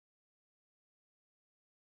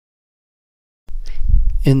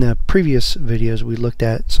In the previous videos, we looked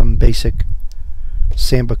at some basic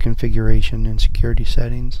Samba configuration and security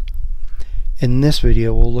settings. In this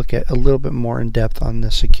video, we'll look at a little bit more in depth on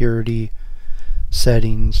the security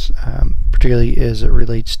settings, particularly as it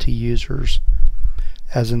relates to users.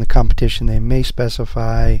 As in the competition, they may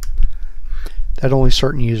specify that only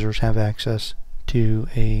certain users have access to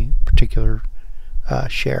a particular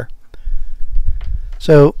share.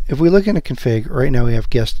 So if we look in a config, right now we have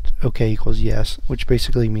guessed OK equals yes, which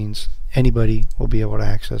basically means anybody will be able to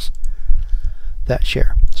access that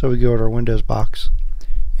share. So we go to our Windows box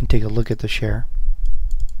and take a look at the share.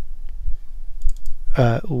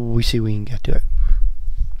 We see we can get to it.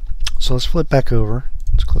 So let's flip back over.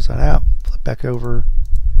 Let's close that out. Flip back over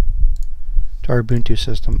to our Ubuntu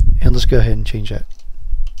system, and let's go ahead and change that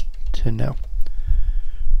to no.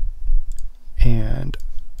 And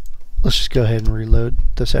let's just go ahead and reload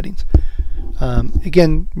the settings.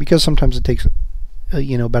 Again, because sometimes it takes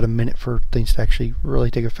about a minute for things to actually really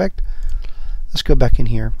take effect, let's go back in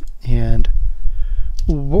here, and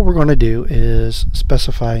what we're going to do is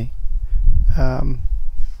specify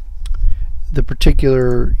the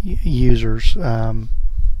particular users that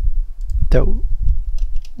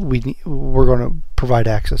we're going to provide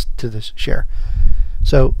access to this share.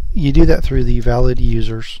 So you do that through the valid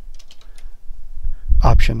users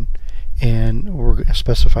option, and we're going to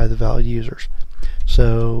specify the valid users.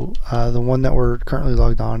 So the one that we're currently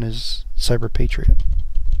logged on is CyberPatriot,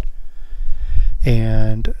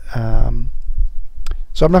 and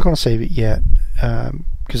so I'm not going to save it yet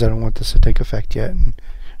because I don't want this to take effect yet, and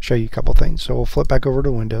show you a couple things. So we'll flip back over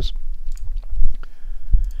to Windows,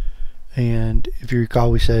 and if you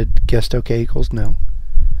recall, we said guessed OK equals no.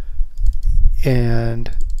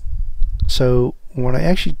 And so when I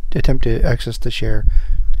actually attempt to access the share,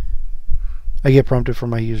 I get prompted for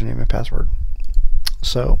my username and password.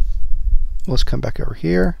 So let's come back over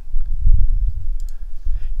here,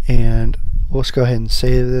 and let's go ahead and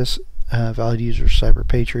save this. Valid user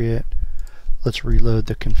CyberPatriot. Let's reload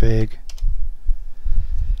the config.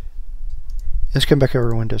 Let's come back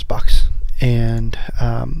over to Windows box, and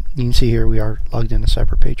you can see here we are logged into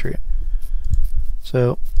CyberPatriot.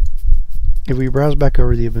 So if we browse back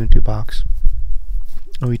over the Ubuntu box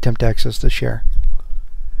and we attempt to access the share,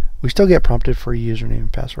 we still get prompted for a username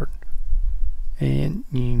and password, and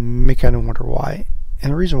you may kind of wonder why.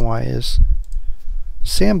 And the reason why is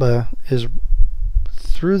Samba is,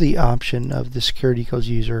 through the option of the security equals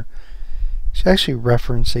user, it's actually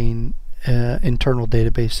referencing internal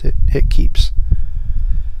database it keeps.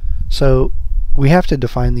 So we have to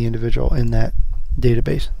define the individual in that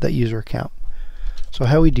database, that user account. So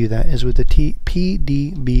how we do that is with the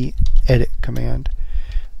pdb edit command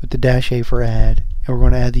with the -a for add, and we're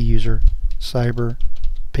going to add the user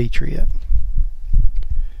CyberPatriot.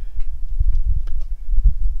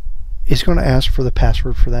 It's going to ask for the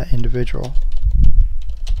password for that individual,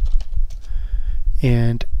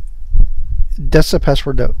 and that's the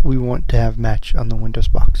password that we want to have match on the Windows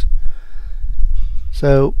box.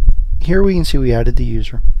 So here we can see we added the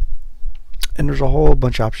user, and there's a whole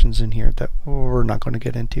bunch of options in here that we're not going to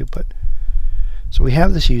get into, but so we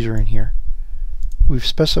have this user in here. We've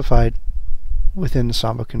specified within the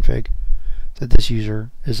Samba config that this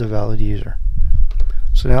user is a valid user.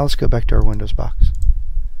 So now let's go back to our Windows box.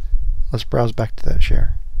 Let's browse back to that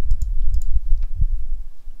share.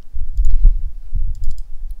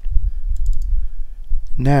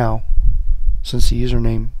 Now, since the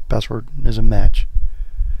username password is a match,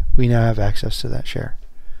 we now have access to that share.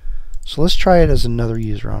 So let's try it as another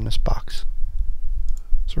user on this box.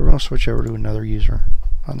 So we're going to switch over to another user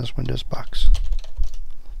on this Windows box.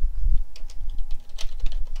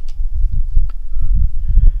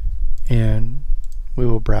 And we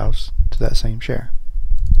will browse to that same share.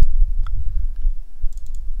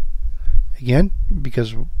 Again,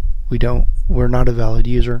 because we're not a valid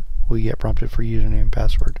user, we get prompted for username and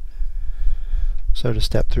password. So to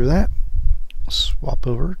step through that, swap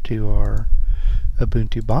over to our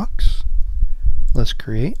Ubuntu box. Let's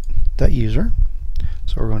create that user.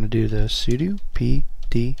 So we're going to do the sudo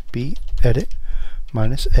pdb edit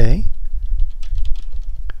 -a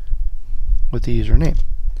with the username.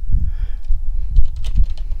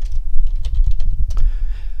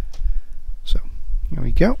 So here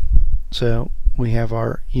we go. So we have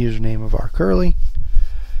our username of our curly,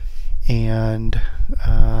 and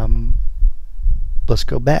let's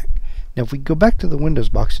go back. Now if we go back to the Windows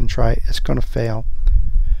box and try it, it's going to fail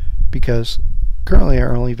because currently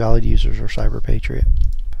our only valid users are CyberPatriot.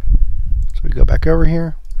 So we go back over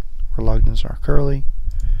here, we're logged in as our curly,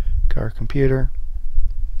 go our computer,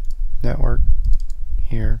 network,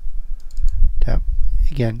 here, tab.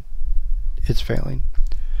 Again, it's failing.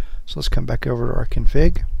 So let's come back over to our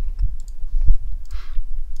config,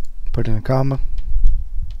 put in a comma,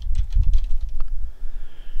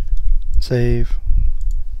 save,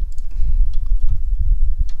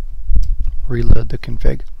 reload the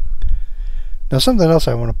config. Now something else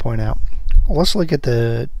I want to point out. Let's look at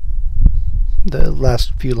the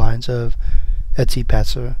last few lines of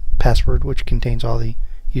etc password, which contains all the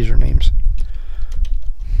usernames.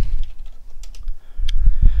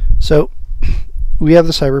 So we have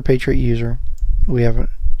the CyberPatriot user, we have a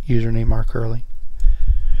username rcurly.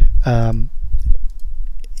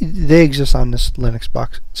 They exist on this Linux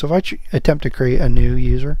box. So if I attempt to create a new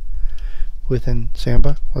user within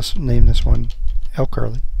Samba, let's name this one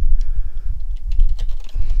lcurly.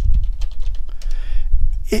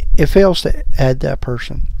 It fails to add that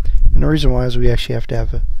person, and the reason why is we actually have to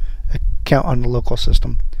have a account on the local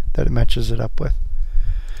system that it matches it up with.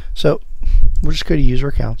 So we'll just go to user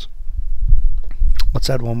accounts. Let's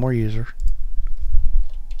add one more user,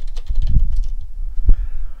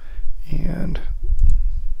 and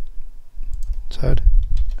let's add,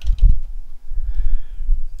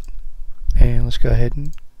 and let's go ahead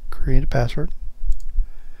and create a password.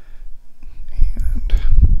 And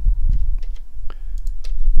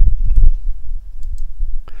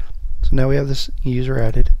so now we have this user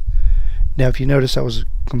added. Now if you notice, that was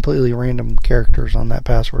completely random characters on that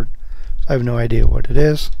password, so I have no idea what it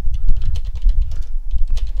is.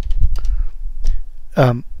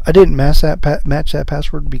 I didn't match that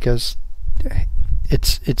password because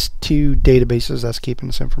it's two databases that's keeping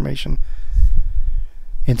this information,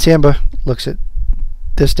 and Samba looks at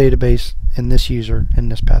this database and this user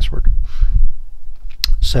and this password.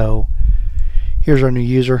 So here's our new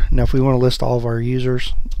user. Now if we want to list all of our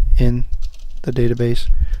users in the database,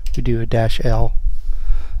 we do a -L,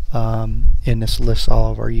 and this lists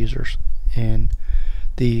all of our users in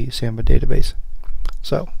the Samba database.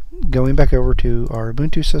 So going back over to our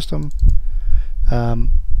Ubuntu system, our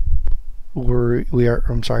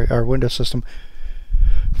Windows system,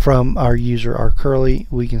 from our user rcurly,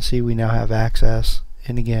 we can see we now have access,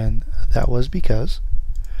 and again, that was because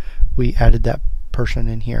we added that person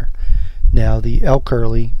in here. Now the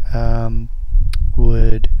lcurly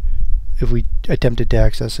would, if we attempted to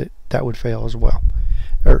access it, that would fail as well,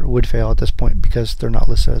 or would fail at this point because they're not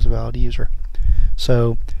listed as a valid user.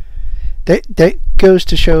 So that goes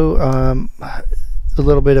to show a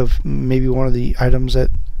little bit of maybe one of the items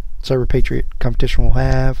that CyberPatriot competition will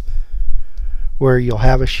have, where you'll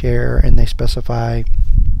have a share and they specify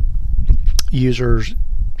users,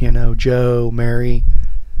 you know, Joe, Mary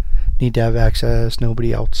need to have access,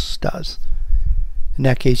 nobody else does. In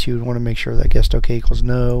that case, you would want to make sure that guest OK equals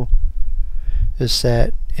no is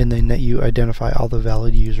set, and then that you identify all the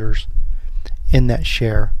valid users in that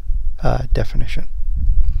share definition.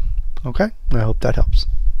 Okay, I hope that helps.